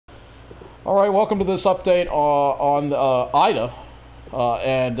All right, welcome to this update on Ida,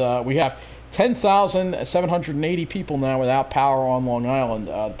 and we have 10,780 people now without power on Long Island.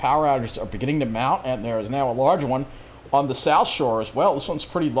 The power outages are beginning to mount, and there is now a large one on the South Shore as well. This one's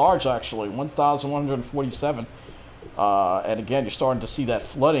pretty large, actually, 1,147. And again, you're starting to see that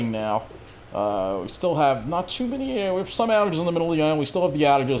flooding now. We still have not too many. We have some outages in the middle of the island. We still have the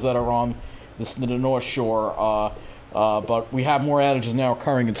outages that are on the North Shore. But we have more outages now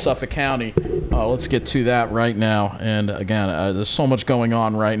occurring in Suffolk County. Let's get to that right now. And again, there's so much going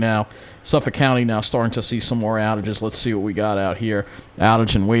on right now. Suffolk County now starting to see some more outages. Let's see what we got out here.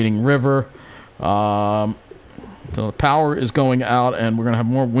 Outage in Wading River. So the power is going out, and we're going to have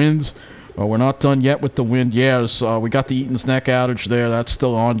more winds. We're not done yet with the wind. Yes, we got the Eaton's Neck outage there. That's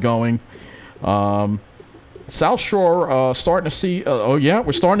still ongoing. South Shore, starting to see,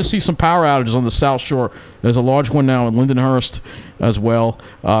 we're starting to see some power outages on the South Shore. There's a large one now in Lindenhurst as well.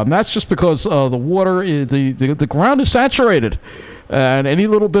 That's just because the water, the ground is saturated. And any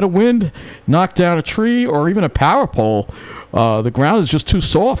little bit of wind knocked down a tree or even a power pole, the ground is just too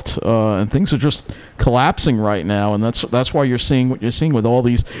soft, and things are just collapsing right now. And that's why you're seeing what you're seeing with all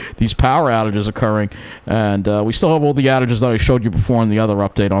these power outages occurring. And we still have all the outages that I showed you before in the other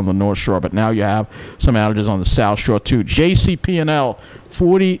update on the North Shore, but now you have some outages on the South Shore too. JCP&L,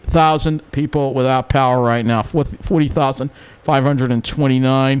 40,000 people without power right now,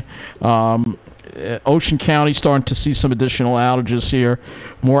 40,529. Ocean County starting to see some additional outages here.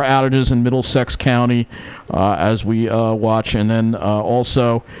 More outages in Middlesex County as we watch. And then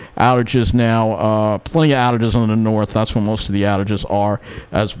also outages now. Plenty of outages on the north. That's where most of the outages are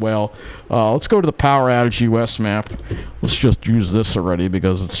as well. Let's go to the Power Outage US map. Let's just use this already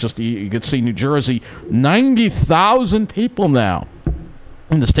because it's just, you can see New Jersey, 90,000 people now.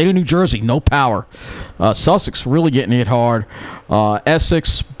 In the state of New Jersey, no power. Sussex really getting hit hard.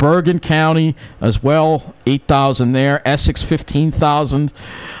 Essex, Bergen County as well, 8,000 there. Essex, 15,000.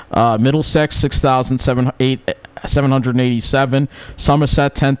 Middlesex, 6,787.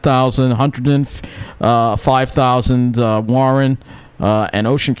 Somerset, 10,000. Hunterdon, 5,000. Warren. And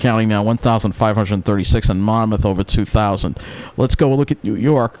Ocean County now 1,536, and Monmouth over 2,000. Let's go look at New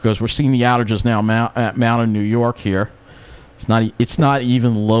York because we're seeing the outages now mount in New York here. It's not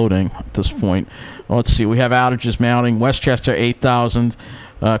even loading at this point. Well, let's see. We have outages mounting. Westchester, 8,000.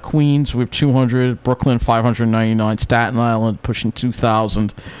 Queens, we have 200. Brooklyn, 599. Staten Island, pushing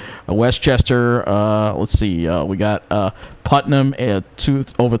 2,000. Westchester, let's see. We got Putnam at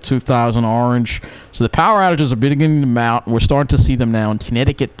over 2,000. Orange. So the power outages are beginning to mount. We're starting to see them now in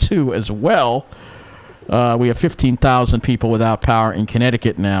Connecticut, too, as well. We have 15,000 people without power in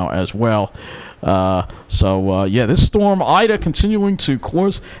Connecticut now as well. Yeah, this storm Ida continuing to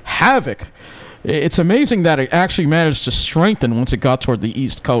cause havoc. It's amazing that it actually managed to strengthen once it got toward the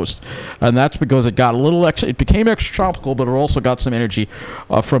east coast, and that's because it got a little extra. It became extratropical, but it also got some energy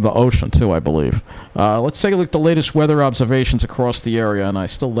from the ocean too, I believe. Let's take a look at the latest weather observations across the area, and I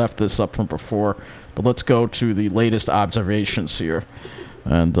still left this up from before, but let's go to the latest observations here,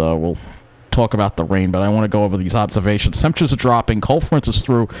 and we'll talk about the rain, but I want to go over these observations. Temperatures are dropping. Cold front is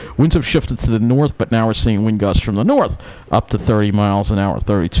through. Winds have shifted to the north, but now we're seeing wind gusts from the north up to 30 miles an hour,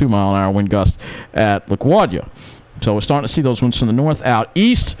 32 mile an hour wind gusts at LaGuardia. So we're starting to see those winds from the north. Out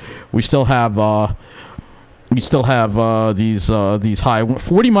east, we still have these high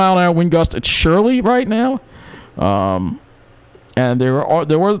 40 mile an hour wind gusts at Shirley right now. And there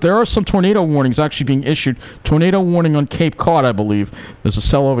are some tornado warnings actually being issued. Tornado warning on Cape Cod, I believe. There's a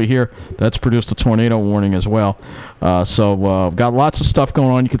cell over here that's produced a tornado warning as well. We've got lots of stuff going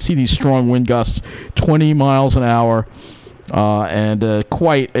on. You can see these strong wind gusts, 20 miles an hour, and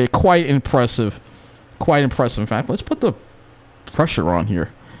quite impressive. Quite impressive. In fact, let's put the pressure on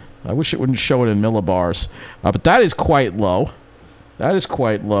here. I wish it wouldn't show it in millibars, but that is quite low. That is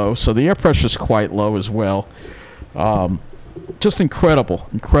quite low. So the air pressure is quite low as well. Just incredible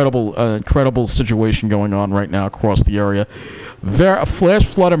situation going on right now across the area. A flash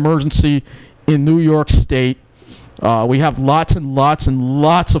flood emergency in New York State. We have lots and lots and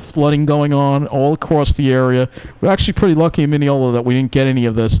lots of flooding going on all across the area. We're actually pretty lucky in Mineola that we didn't get any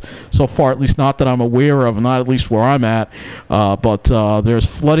of this so far, at least not that I'm aware of, not at least where I'm at. But there's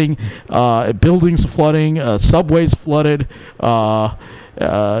flooding, buildings flooding, subways flooded.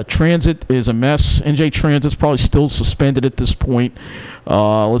 Transit is a mess. NJ Transit's probably still suspended at this point.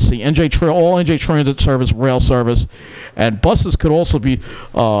 Let's see, all NJ Transit service, rail service, and buses could also be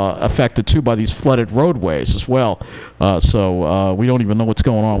affected too by these flooded roadways as well. We don't even know what's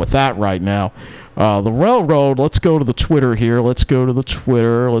going on with that right now. The railroad, let's go to the Twitter here. Let's go to the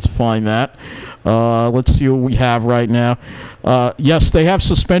Twitter. Let's find that. Let's see what we have right now. Yes, they have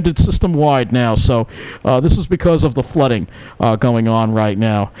suspended system-wide now. So this is because of the flooding going on right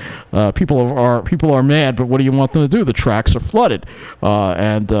now. People are mad, but what do you want them to do? The tracks are flooded,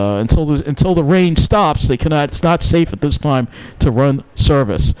 and until the rain stops, they cannot. It's not safe at this time to run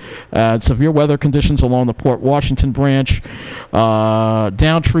service. Severe weather conditions along the Port Washington branch.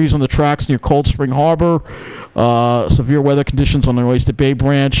 Down trees on the tracks near Cold Spring Harbor. Severe weather conditions on the Oyster Bay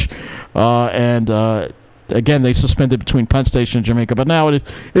branch, and again, they suspended between Penn Station and Jamaica, but now it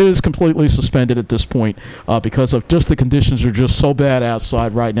is completely suspended at this point because of just the conditions are just so bad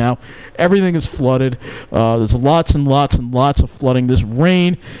outside right now. Everything is flooded. There's lots and lots and lots of flooding. This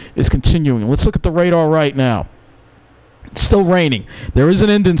rain is continuing. Let's look at the radar right now. It's still raining. There is an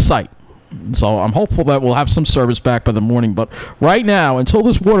end in sight. So I'm hopeful that we'll have some service back by the morning. But right now, until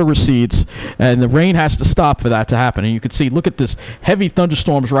this water recedes, and the rain has to stop for that to happen. And you can see, look at this heavy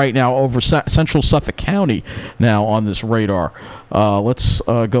thunderstorms right now over central Suffolk County now on this radar. Let's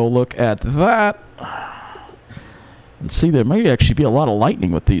go look at that. And see, there may actually be a lot of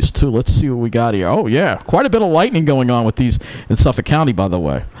lightning with these, too. Let's see what we got here. Oh, yeah, quite a bit of lightning going on with these in Suffolk County, by the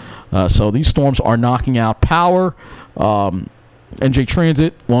way. So these storms are knocking out power. NJ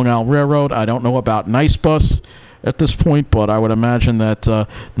Transit, Long Island Railroad. I don't know about Nice Bus at this point, but I would imagine that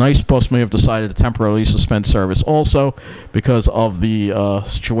Nice Bus may have decided to temporarily suspend service also because of the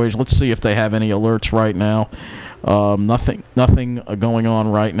situation. Let's see if they have any alerts right now. Nothing going on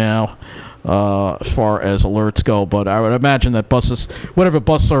right now as far as alerts go, but I would imagine that buses, whatever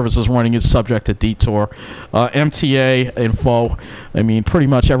bus service is running, is subject to detour. MTA info, I mean, pretty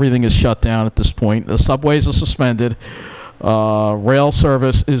much everything is shut down at this point. The subways are suspended. Rail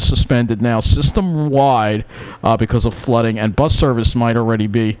service is suspended now system-wide because of flooding, and bus service might already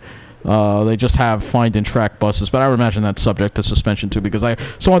be. They just have find-and-track buses, but I would imagine that's subject to suspension too, because I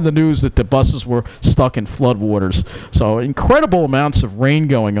saw in the news that the buses were stuck in floodwaters. So incredible amounts of rain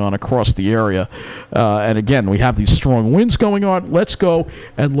going on across the area. And again, we have these strong winds going on. Let's go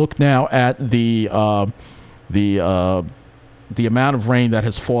and look now at the amount of rain that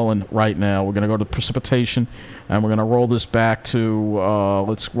has fallen right now. We're going to go to precipitation, and we're going to roll this back to,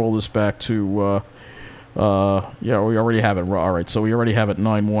 let's roll this back to, yeah, we already have it. All right, so we already have it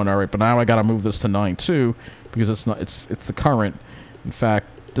 9.1. All right, but now I got to move this to 9.2 because it's the current. In fact,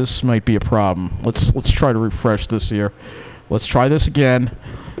 this might be a problem. Let's try to refresh this here. Let's try this again.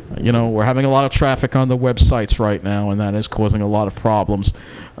 You know, we're having a lot of traffic on the websites right now, and that is causing a lot of problems.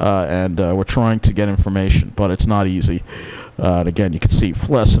 And we're trying to get information, but it's not easy. And again, you can see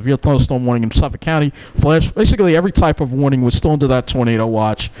severe thunderstorm warning in Suffolk County. Basically every type of warning was still under that tornado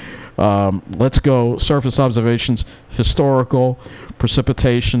watch. Let's go surface observations, historical,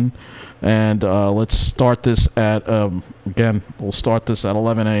 precipitation, and let's start this at, again, we'll start this at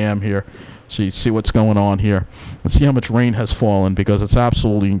 11 a.m. here. So you see what's going on here. Let's see how much rain has fallen, because it's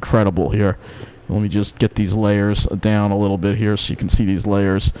absolutely incredible here. Let me just get these layers down a little bit here so you can see these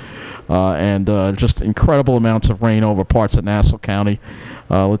layers. And just incredible amounts of rain over parts of Nassau County.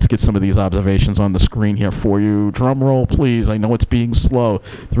 Let's get some of these observations on the screen here for you. Drum roll, please. I know it's being slow.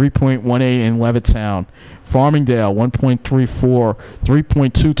 3.18 in Levittown. Farmingdale, 1.34.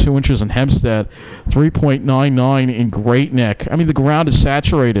 3.22 inches in Hempstead. 3.99 in Great Neck. I mean, the ground is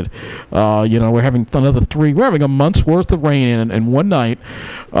saturated. You know, we're having another we're having a month's worth of rain in one night.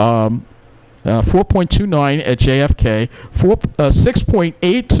 4.29 at JFK,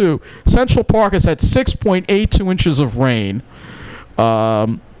 6.82. Central Park has had 6.82 inches of rain.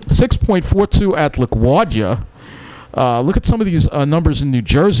 6.42 at LaGuardia. Look at some of these numbers in New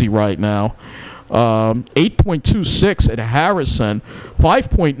Jersey right now. 8.26 at Harrison,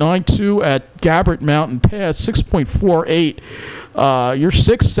 5.92 at Gabbard Mountain Pass, 6.48. You're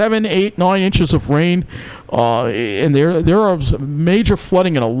 6, 7, 8, 9 inches of rain, and there are major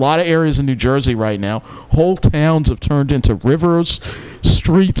flooding in a lot of areas in New Jersey right now. Whole towns have turned into rivers,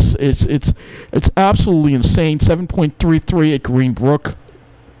 streets. It's absolutely insane. 7.33 at Greenbrook.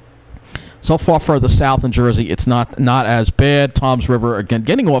 So far further south in Jersey, it's not as bad. Toms River, again,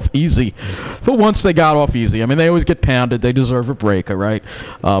 getting off easy. For once, they got off easy. I mean, they always get pounded. They deserve a break, all right?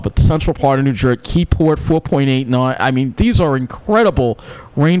 But the central part of New Jersey, Keyport, 4.89. I mean, these are incredible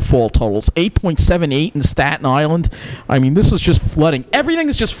rainfall totals. 8.78 in Staten Island. I mean, this is just flooding. Everything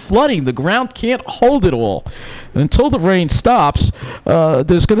is just flooding. The ground can't hold it all. And until the rain stops,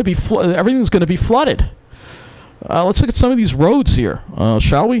 there's going to be everything's going to be flooded. Let's look at some of these roads here,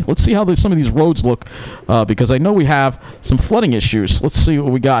 shall we? Let's see how some of these roads look, because I know we have some flooding issues. Let's see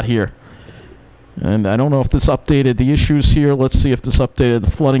what we got here. And I don't know if this updated the issues here. Let's see if this updated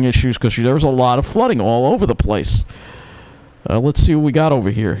the flooding issues, because there's a lot of flooding all over the place. Let's see what we got over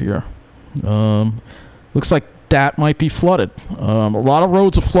here. Looks like that might be flooded. A lot of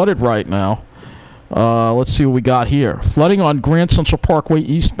roads are flooded right now. Let's see what we got here. Flooding on Grand Central Parkway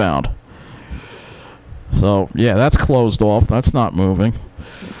eastbound. So, yeah, that's closed off. That's not moving.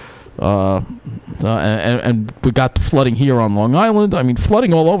 And we got the flooding here on Long Island. I mean,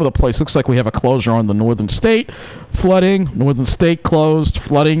 flooding all over the place. Looks like we have a closure on the Northern State. Flooding, Northern State closed.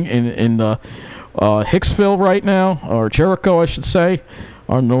 Flooding in Hicksville right now, or Jericho, I should say,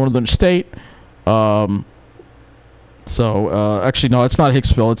 on Northern State. Actually, no, it's not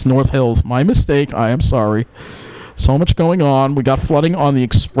Hicksville. It's North Hills. My mistake. I am sorry. So much going on. We got flooding on the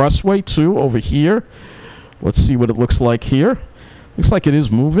expressway, too, over here. Let's see what it looks like here. Looks like it is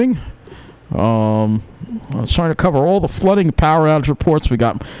moving. I was trying to cover all the flooding power outage reports. We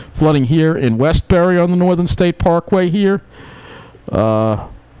got flooding here in Westbury on the Northern State Parkway here.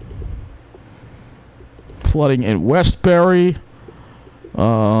 Flooding in Westbury.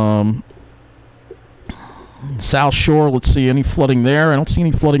 South Shore, let's see any flooding there. I don't see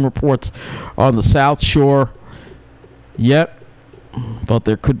any flooding reports on the South Shore yet, but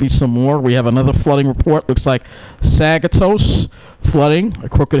there could be some more. We have another flooding report. Looks like Sagatos flooding at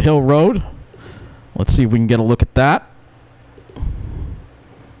Crooked Hill Road. Let's see if we can get a look at that.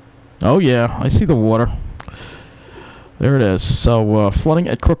 Oh yeah, I see the water. There it is. So flooding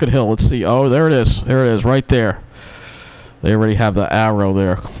at Crooked Hill. Let's see. Oh, there it is. There it is, right there. They already have the arrow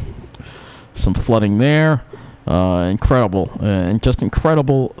there. Some flooding there. Incredible. And just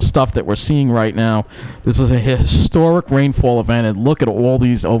incredible stuff that we're seeing right now. This is a historic rainfall event, and look at all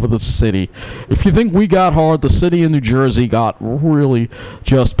these over the city. If you think we got hard, the city of New Jersey got really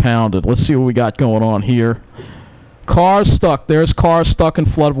just pounded. Let's see what we got going on here. Cars stuck. There's cars stuck in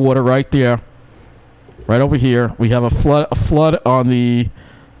flood water right there. Right over here. We have a flood on the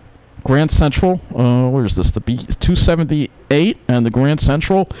Grand Central. Where is this? The B278 and the Grand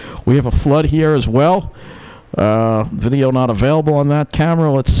Central. We have a flood here as well. Video not available on that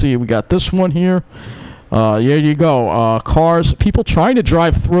camera. Let's see. We got this one here. There you go. Cars, people trying to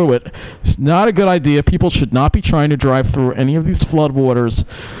drive through it. It's not a good idea. People should not be trying to drive through any of these flood waters.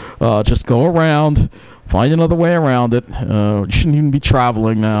 Just go around, find another way around it. You shouldn't even be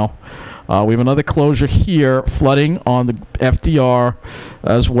traveling now. We have another closure here, flooding on the FDR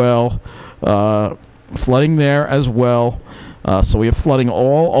as well. Flooding there as well. So we have flooding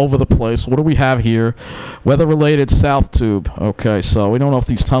all over the place. What do we have here? Weather-related South Tube. Okay, so we don't know if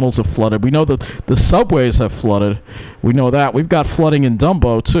these tunnels have flooded. We know that the subways have flooded. We know that. We've got flooding in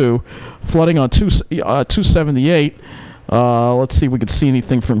Dumbo, too. Flooding on 278. Let's see if we can see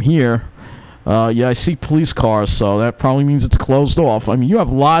anything from here. Yeah, I see police cars, so that probably means it's closed off. I mean, you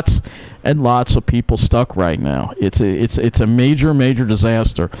have lots and lots of people stuck right now. It's a major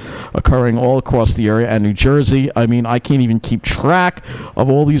disaster occurring all across the area. And New Jersey, I mean, I can't even keep track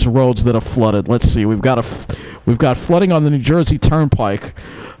of all these roads that are flooded. Let's see. We've got flooding on the New Jersey Turnpike.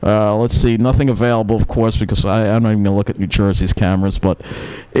 Let's see. Nothing available, of course, because I'm not even going to look at New Jersey's cameras, but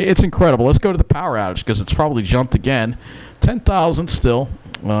it's incredible. Let's go to the power outage because it's probably jumped again. 10,000 still.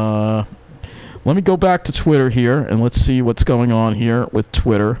 Let me go back to Twitter here, and let's see what's going on here with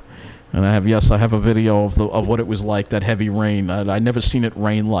Twitter. And I have a video of what it was like, that heavy rain. I never seen it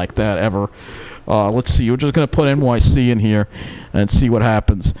rain like that ever. Let's see. We're just going to put NYC in here and see what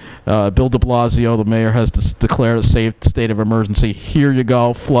happens. Bill de Blasio, the mayor, has declared a state of emergency. Here you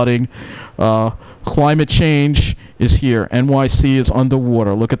go, flooding. Climate change is here. NYC is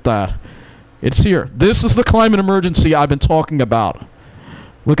underwater. Look at that. It's here. This is the climate emergency I've been talking about.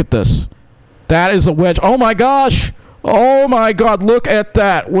 Look at this. That is a wedge. Oh, my gosh. Oh, my God. Look at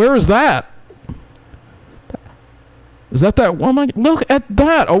that. Where is that? Is that? Oh, my. Look at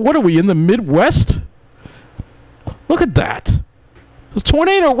that. Oh, what are we, in the Midwest? Look at that. There's a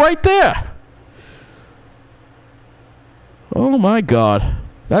tornado right there. Oh, my God.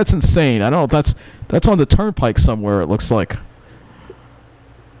 That's insane. I don't know if that's on the turnpike somewhere, it looks like.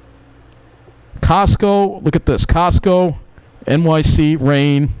 Costco. Look at this. Costco, NYC,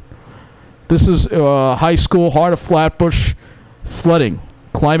 rain. This is high school, heart of Flatbush, flooding,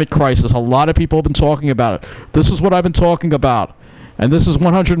 climate crisis. A lot of people have been talking about it. This is what I've been talking about. And this is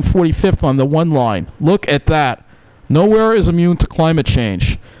 145th on the one line. Look at that. Nowhere is immune to climate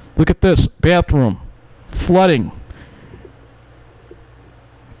change. Look at this. Bathroom. Flooding.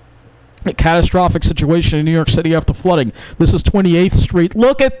 A catastrophic situation in New York City after flooding. This is 28th Street.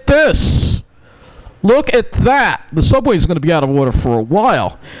 Look at this. Look at that. The subway is going to be out of water for a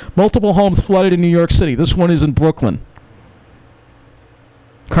while. Multiple homes flooded in New York City. This one is in Brooklyn.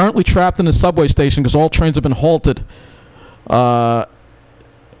 Currently trapped in a subway station because all trains have been halted. And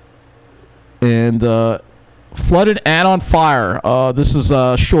flooded and on fire. This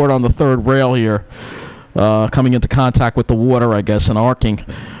is short on the third rail here. Coming into contact with the water, I guess, and arcing.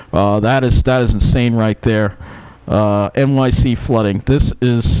 That is insane right there. NYC flooding. This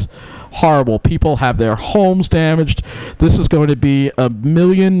is horrible. People have their homes damaged. This is going to be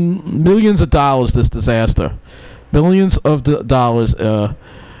millions of dollars, this disaster. Millions of dollars.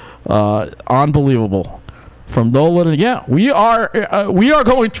 Unbelievable. From NOLA to, yeah, we are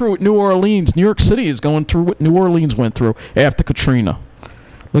going through what New Orleans, New York City is going through what New Orleans went through after Katrina.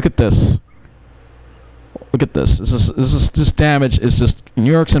 Look at this. Look at this. This damage is just,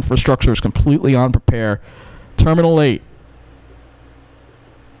 New York's infrastructure is completely unprepared. Terminal 8.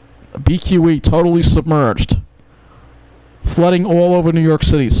 BQE totally submerged. Flooding all over New York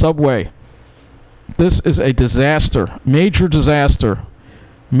City. Subway. This is a disaster. Major disaster.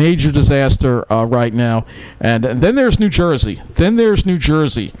 Major disaster right now. And then there's New Jersey.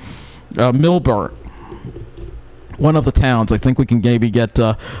 Millburn. One of the towns. I think we can maybe get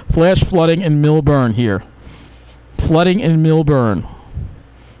flash flooding in Millburn here. Flooding in Millburn.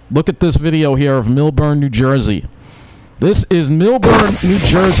 Look at this video here of Millburn, New Jersey. This is Millburn, New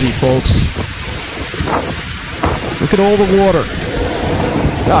Jersey, folks. Look at all the water.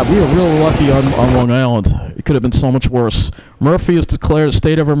 God, we were real lucky on Long Island. It could have been so much worse. Murphy has declared a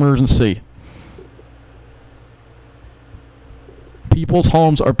state of emergency. People's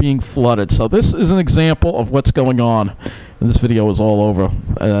homes are being flooded. So this is an example of what's going on. And this video is all over.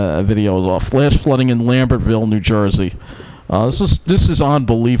 Video is all flash flooding in Lambertville, New Jersey. This is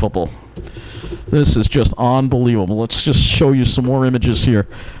unbelievable. This is just unbelievable. Let's just show you some more images here.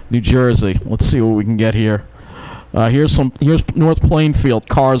 New Jersey. Let's see what we can get here. Here's North Plainfield.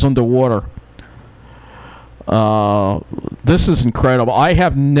 Cars underwater. This is incredible. I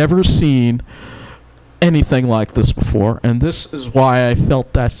have never seen anything like this before, and this is why I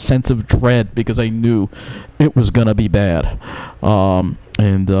felt that sense of dread, because I knew it was going to be bad.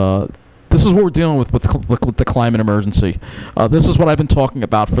 This is what we're dealing with the climate emergency. This is what I've been talking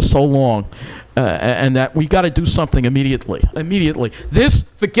about for so long, and that we got to do something immediately.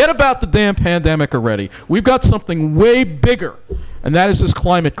 Forget about the damn pandemic already. We've got something way bigger, and that is this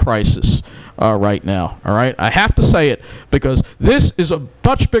climate crisis right now. All right, I have to say it because this is a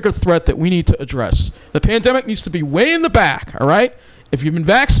much bigger threat that we need to address. The pandemic needs to be way in the back. All right, if you've been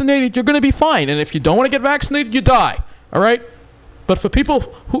vaccinated, you're going to be fine, and if you don't want to get vaccinated, you die. All right. But for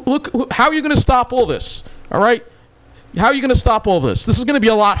people how are you going to stop all this? All right? How are you going to stop all this? This is going to be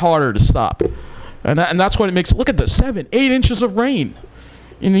a lot harder to stop. And that's what it makes. Look at this, 7, 8 inches of rain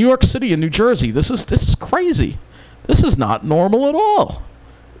in New York City and New Jersey. This is crazy. This is not normal at all.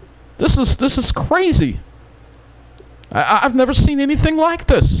 This is crazy. I've never seen anything like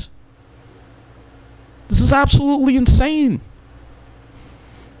this. This is absolutely insane.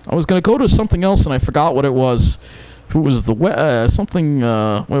 I was going to go to something else and I forgot what it was. If it was the something,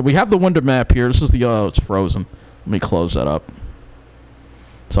 well, we have the winter map here. This is the, it's frozen. Let me close that up.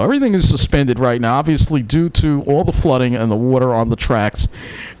 So everything is suspended right now, obviously due to all the flooding and the water on the tracks,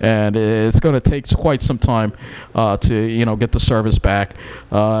 and it's going to take quite some time to get the service back.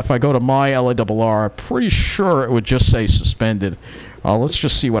 If I go to my LARR, I'm pretty sure it would just say suspended. Let's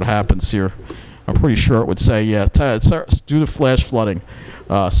just see what happens here. I'm pretty sure it would say, yeah, it's due to flash flooding.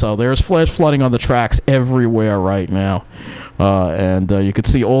 So there's flash flooding on the tracks everywhere right now. And you can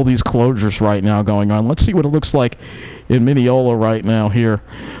see all these closures right now going on. Let's see what it looks like in Mineola right now here.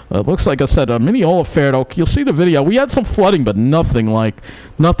 It looks like I said, Mineola fared okay. You'll see the video. We had some flooding, but nothing like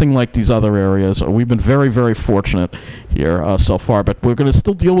these other areas. We've been very, very fortunate here so far. But we're going to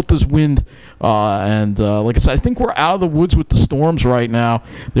still deal with this wind. Like I said, I think we're out of the woods with the storms right now.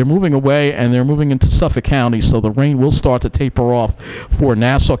 They're moving away, and they're moving into Suffolk County. So the rain will start to taper off for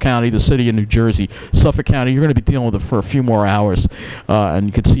Nassau County, the city of New Jersey. Suffolk County, you're going to be dealing with it for a few more hours. And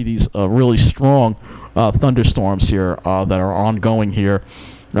you can see these really strong thunderstorms here that are ongoing here.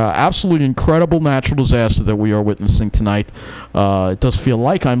 Absolutely incredible natural disaster that we are witnessing tonight. It does feel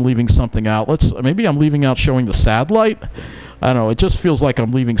like I'm leaving something out. Maybe I'm leaving out showing the satellite. I don't know. It just feels like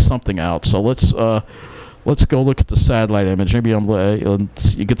I'm leaving something out. So let's go look at the satellite image. Maybe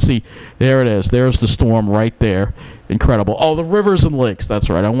you can see, there it is. There's the storm right there. Incredible. Oh, the rivers and lakes. That's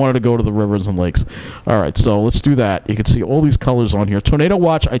right. I wanted to go to the rivers and lakes. All right, so let's do that. You can see all these colors on here. Tornado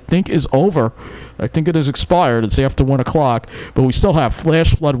watch, I think, is over. I think it has expired. It's after 1 o'clock, but we still have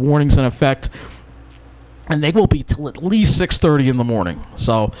flash flood warnings in effect. and they will be till at least 6:30 in the morning.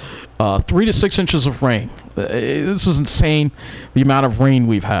 So 3 to 6 inches of rain. This is insane, the amount of rain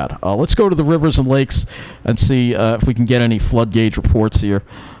we've had. Let's go to the rivers and lakes and see if we can get any flood gauge reports here,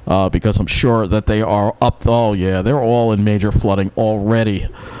 because I'm sure that they are up. Oh yeah, they're all in major flooding already.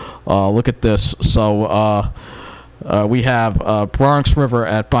 Look at this. So we have Bronx River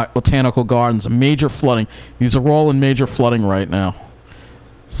at Botanical Gardens, major flooding. These are all in major flooding right now.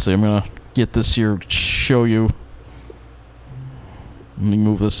 So I'm gonna get this here, show you. Let me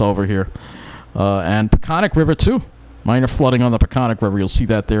move this over here. And Peconic River too. Minor flooding on the Peconic River. You'll see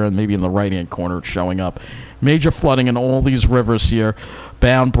that there, and maybe in the right-hand corner it's showing up. Major flooding in all these rivers here.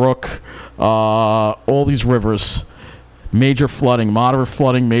 Bound Brook, all these rivers. Major flooding, moderate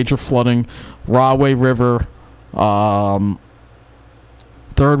flooding, major flooding. Rahway River,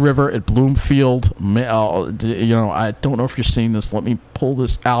 Third River at Bloomfield. You know, I don't know if you're seeing this. Let me pull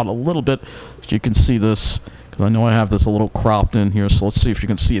this out a little bit so you can see this, because I know I have this a little cropped in here. So let's see if you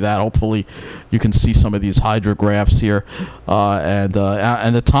can see that. Hopefully you can see some of these hydrographs here. And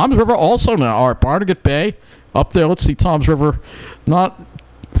the Toms River also now. All right, Barnegat Bay up there. Let's see, Toms River, not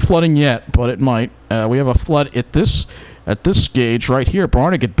flooding yet, but it might. We have a flood at this gauge right here,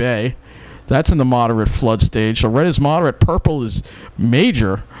 Barnegat Bay. That's in the moderate flood stage. So red is moderate, purple is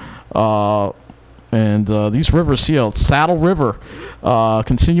major. And these rivers here, Saddle River,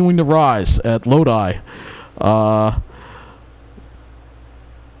 continuing to rise at Lodi.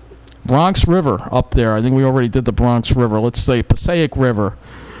 Bronx River up there. I think we already did the Bronx River. Let's say Passaic River.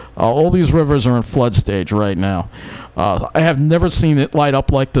 All these rivers are in flood stage right now. I have never seen it light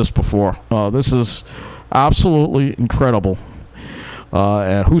up like this before. This is absolutely incredible.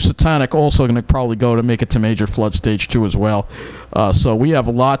 And Housatonic also going to probably go to make it to major flood stage 2 as well. So we have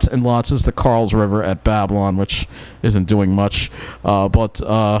lots and lots. This is the Carls River at Babylon, which isn't doing much. But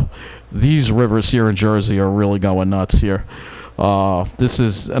these rivers here in Jersey are really going nuts here. This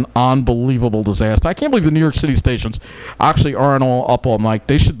is an unbelievable disaster. I can't believe the New York City stations actually aren't all up all night.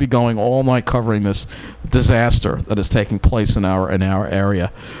 They should be going all night covering this disaster that is taking place in our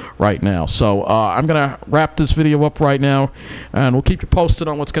area right now. So I'm going to wrap this video up right now, and we'll keep you posted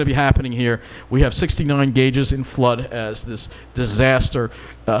on what's going to be happening here. We have 69 gauges in flood as this disaster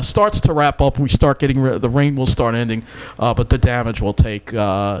starts to wrap up. We start getting the rain will start ending, but the damage will take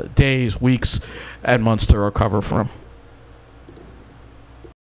days, weeks, and months to recover from.